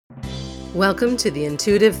Welcome to The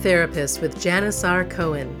Intuitive Therapist with Janice R.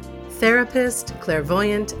 Cohen, therapist,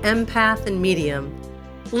 clairvoyant, empath, and medium.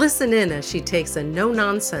 Listen in as she takes a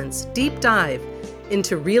no-nonsense, deep dive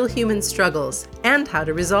into real human struggles and how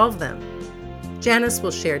to resolve them. Janice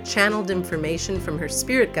will share channeled information from her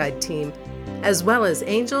spirit guide team, as well as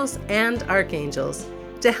angels and archangels,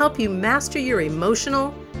 to help you master your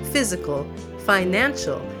emotional, physical,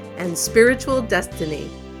 financial, and spiritual destiny.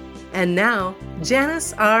 And now,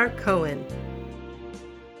 Janice R. Cohen.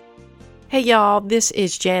 Hey y'all, this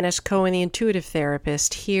is Janice Cohen, the Intuitive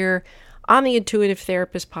Therapist, here on the Intuitive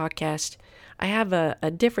Therapist podcast. I have a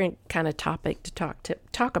different kind of topic to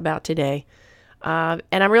talk about today, and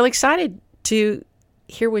I'm really excited to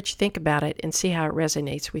hear what you think about it and see how it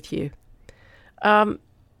resonates with you. I'm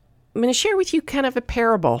going to share with you kind of a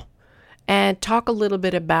parable and talk a little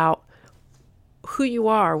bit about who you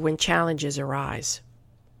are when challenges arise.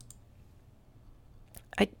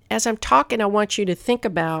 As I'm talking, I want you to think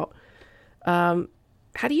about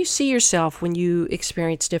how do you see yourself when you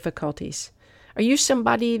experience difficulties? Are you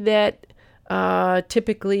somebody that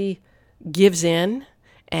typically gives in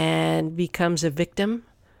and becomes a victim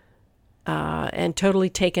and totally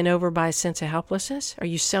taken over by a sense of helplessness? Are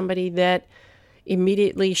you somebody that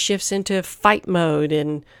immediately shifts into fight mode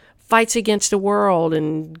and fights against the world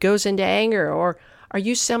and goes into anger? Or are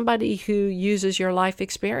you somebody who uses your life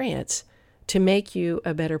experience to make you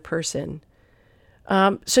a better person?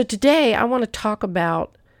 So today I want to talk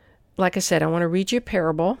about, like I said, I want to read you a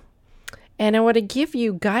parable, and I want to give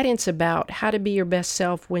you guidance about how to be your best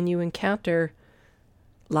self when you encounter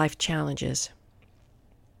life challenges.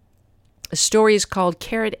 The story is called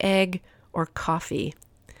Carrot, Egg, or Coffee.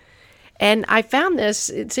 And I found this,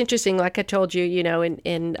 it's interesting, like I told you,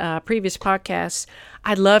 in previous podcasts,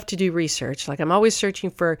 I love to do research. Like I'm always searching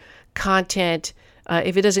for content.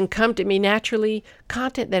 If it doesn't come to me naturally,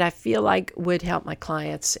 content that I feel like would help my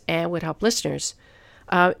clients and would help listeners.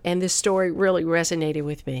 And this story really resonated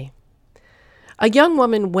with me. A young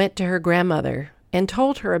woman went to her grandmother and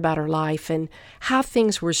told her about her life and how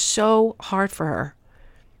things were so hard for her.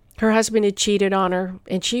 Her husband had cheated on her,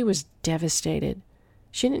 and she was devastated.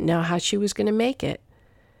 She didn't know how she was going to make it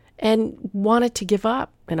and wanted to give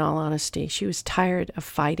up, in all honesty. She was tired of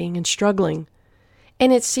fighting and struggling.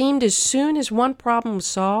 And it seemed as soon as one problem was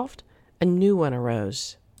solved, a new one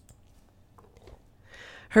arose.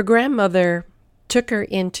 Her grandmother took her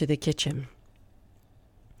into the kitchen.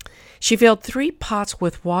 She filled 3 pots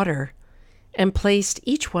with water and placed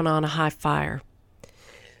each one on a high fire.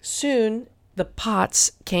 Soon, the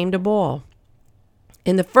pots came to boil.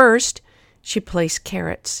 In the first, she placed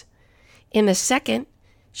carrots. In the second,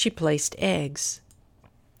 she placed eggs.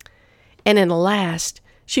 And in the last,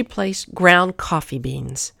 she placed ground coffee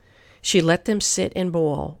beans. She let them sit and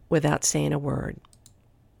boil without saying a word.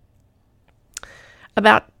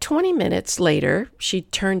 About 20 minutes later, she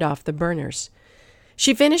turned off the burners.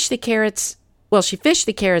 She fished the carrots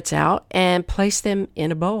out and placed them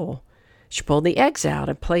in a bowl. She pulled the eggs out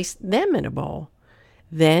and placed them in a bowl.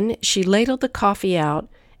 Then she ladled the coffee out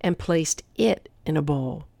and placed it in a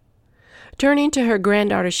bowl. Turning to her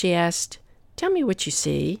granddaughter, she asked, "Tell me what you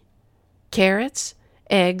see." "Carrots,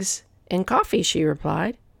 eggs, and coffee," she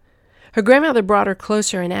replied. Her grandmother brought her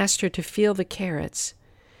closer and asked her to feel the carrots.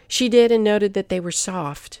 She did and noted that they were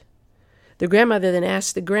soft. The grandmother then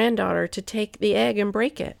asked the granddaughter to take the egg and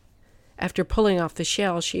break it. After pulling off the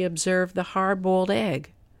shell, she observed the hard-boiled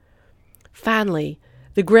egg. Finally,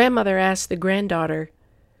 the grandmother asked the granddaughter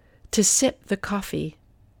to sip the coffee.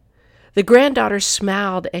 The granddaughter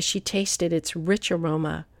smiled as she tasted its rich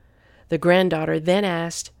aroma. The granddaughter then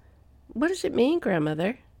asked, "What does it mean,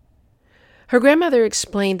 grandmother?" Her grandmother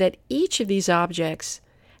explained that each of these objects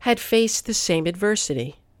had faced the same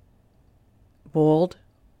adversity. Boiled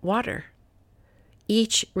water.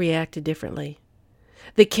 Each reacted differently.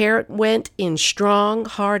 The carrot went in strong,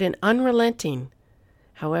 hard, and unrelenting.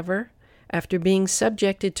 However, after being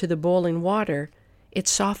subjected to the boiling water, it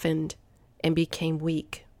softened and became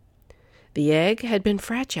weak. The egg had been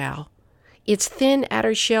fragile. Its thin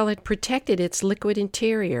outer shell had protected its liquid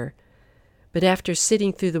interior. But after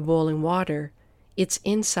sitting through the boiling water, its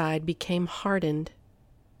inside became hardened.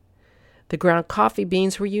 The ground coffee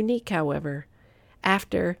beans were unique, however.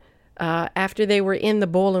 After they were in the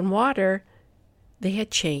boiling water, they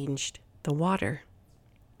had changed the water.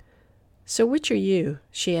 "So which are you?"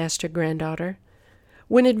 she asked her granddaughter.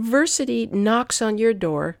 "When adversity knocks on your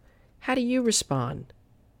door, how do you respond?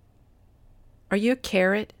 Are you a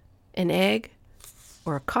carrot, an egg,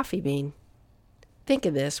 or a coffee bean? Think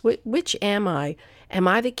of this. Which am I? Am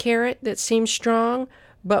I the carrot that seems strong,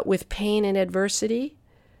 but with pain and adversity?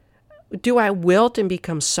 Do I wilt and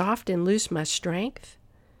become soft and lose my strength?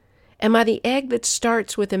 Am I the egg that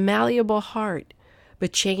starts with a malleable heart,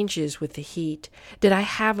 but changes with the heat? Did I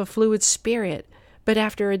have a fluid spirit, but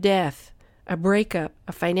after a death, a breakup,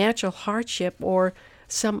 a financial hardship, or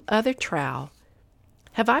some other trial,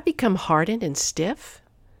 have I become hardened and stiff?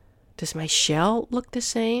 Does my shell look the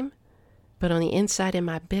same, but on the inside am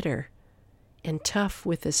I bitter and tough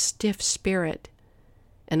with a stiff spirit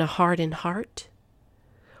and a hardened heart?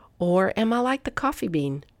 Or am I like the coffee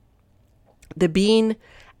bean? The bean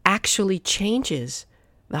actually changes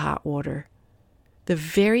the hot water, the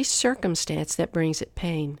very circumstance that brings it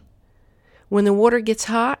pain. When the water gets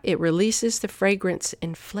hot, it releases the fragrance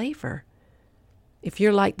and flavor. If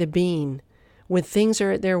you're like the bean, when things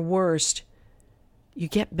are at their worst, you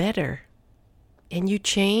get better and you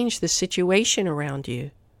change the situation around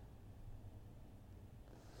you.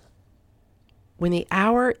 When the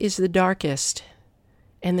hour is the darkest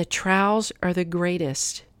and the trials are the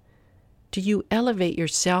greatest, do you elevate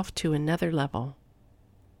yourself to another level?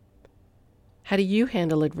 How do you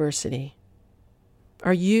handle adversity?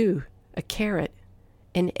 Are you a carrot,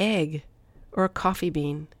 an egg, or a coffee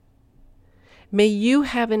bean? May you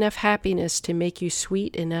have enough happiness to make you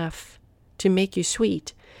sweet, enough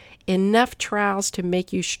trials to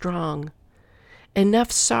make you strong,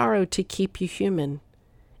 enough sorrow to keep you human,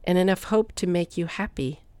 and enough hope to make you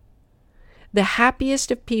happy. The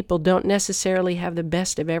happiest of people don't necessarily have the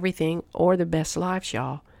best of everything or the best lives,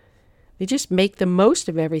 y'all. They just make the most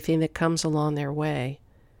of everything that comes along their way.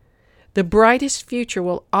 The brightest future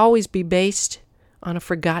will always be based on a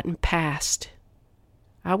forgotten past.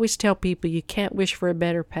 I always tell people you can't wish for a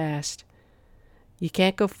better past. You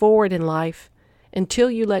can't go forward in life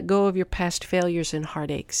until you let go of your past failures and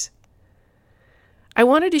heartaches. I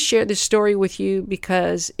wanted to share this story with you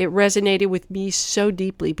because it resonated with me so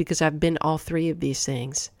deeply, because I've been all three of these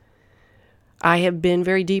things. I have been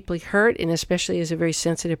very deeply hurt, and especially as a very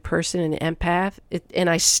sensitive person, an empath. And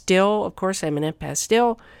I still, of course, I'm an empath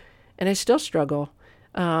still, and I still struggle,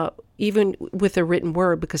 even with a written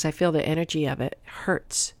word, because I feel the energy of it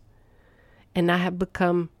hurts. And I have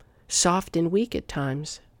become soft and weak at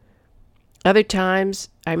times. Other times,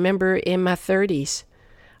 I remember in my 30s,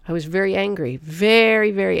 I was very angry, very,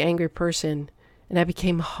 very angry person. And I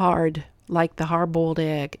became hard, like the hard-boiled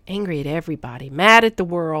egg, angry at everybody, mad at the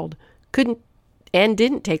world,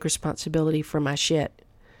 didn't take responsibility for my shit.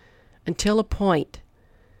 Until a point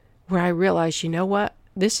where I realized, you know what?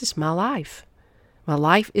 This is my life. My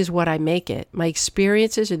life is what I make it. My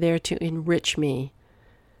experiences are there to enrich me.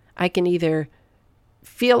 I can either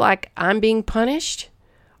feel like I'm being punished,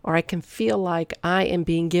 or I can feel like I am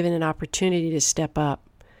being given an opportunity to step up.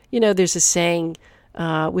 You know, there's a saying,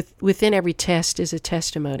 within every test is a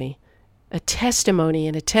testimony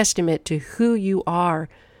and a testament to who you are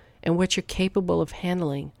and what you're capable of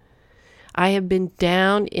handling. I have been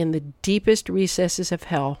down in the deepest recesses of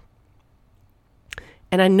hell,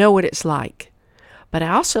 and I know what it's like. But I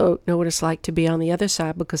also know what it's like to be on the other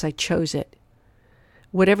side, because I chose it.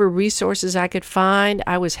 Whatever resources I could find,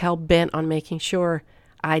 I was hell-bent on making sure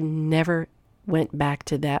I never went back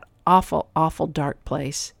to that awful, awful dark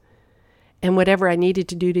place. And whatever I needed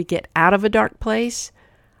to do to get out of a dark place,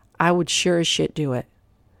 I would sure as shit do it.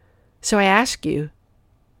 So I ask you,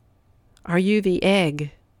 are you the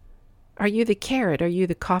egg? Are you the carrot? Are you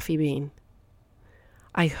the coffee bean?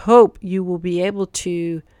 I hope you will be able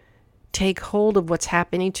to take hold of what's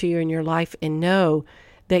happening to you in your life and know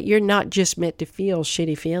that you're not just meant to feel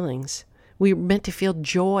shitty feelings. We're meant to feel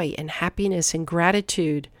joy and happiness and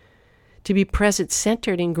gratitude, to be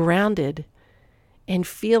present-centered and grounded, and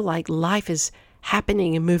feel like life is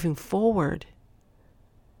happening and moving forward.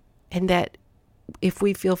 And that if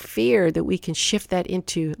we feel fear, that we can shift that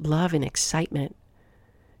into love and excitement.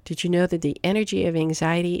 Did you know that the energy of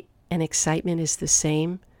anxiety and excitement is the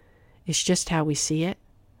same? It's just how we see it.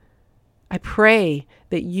 I pray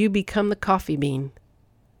that you become the coffee bean,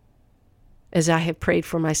 as I have prayed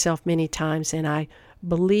for myself many times, and I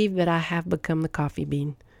believe that I have become the coffee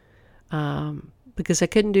bean, because I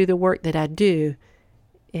couldn't do the work that I do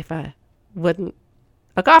if I wasn't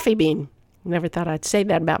a coffee bean. Never thought I'd say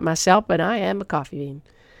that about myself, but I am a coffee bean.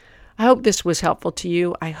 I hope this was helpful to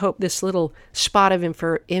you. I hope this little spot of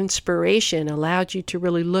inspiration allowed you to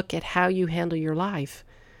really look at how you handle your life.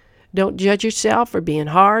 Don't judge yourself for being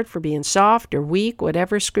hard, for being soft or weak,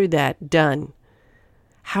 whatever. Screw that. Done.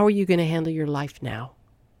 How are you going to handle your life now?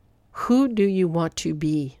 Who do you want to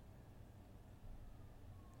be?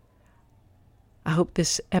 I hope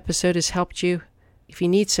this episode has helped you. If you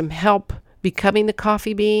need some help becoming the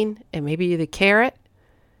coffee bean, and maybe you're the carrot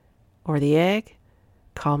or the egg,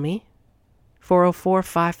 call me,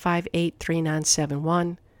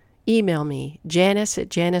 404-558-3971. Email me,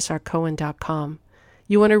 janice@janicrcohen.com.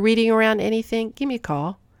 You want a reading around anything? Give me a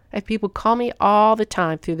call. I have people call me all the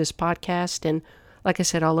time through this podcast and, like I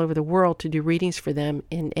said, all over the world to do readings for them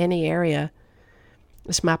in any area.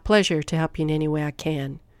 It's my pleasure to help you in any way I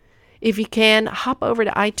can. If you can, hop over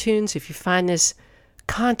to iTunes if you find this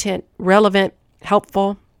content relevant,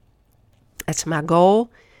 helpful. That's my goal.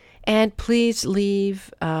 And please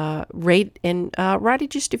leave, rate, and write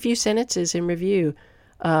just a few sentences in review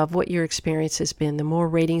of what your experience has been. The more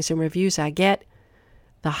ratings and reviews I get,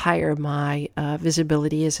 the higher my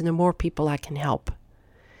visibility is and the more people I can help.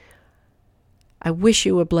 I wish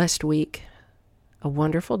you a blessed week, a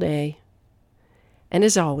wonderful day, and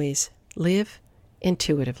as always, live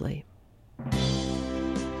intuitively.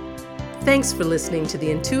 Thanks for listening to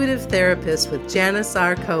The Intuitive Therapist with Janice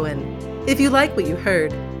R. Cohen. If you like what you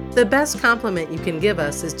heard, the best compliment you can give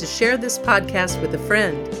us is to share this podcast with a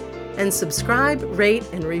friend and subscribe, rate,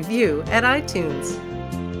 and review at iTunes.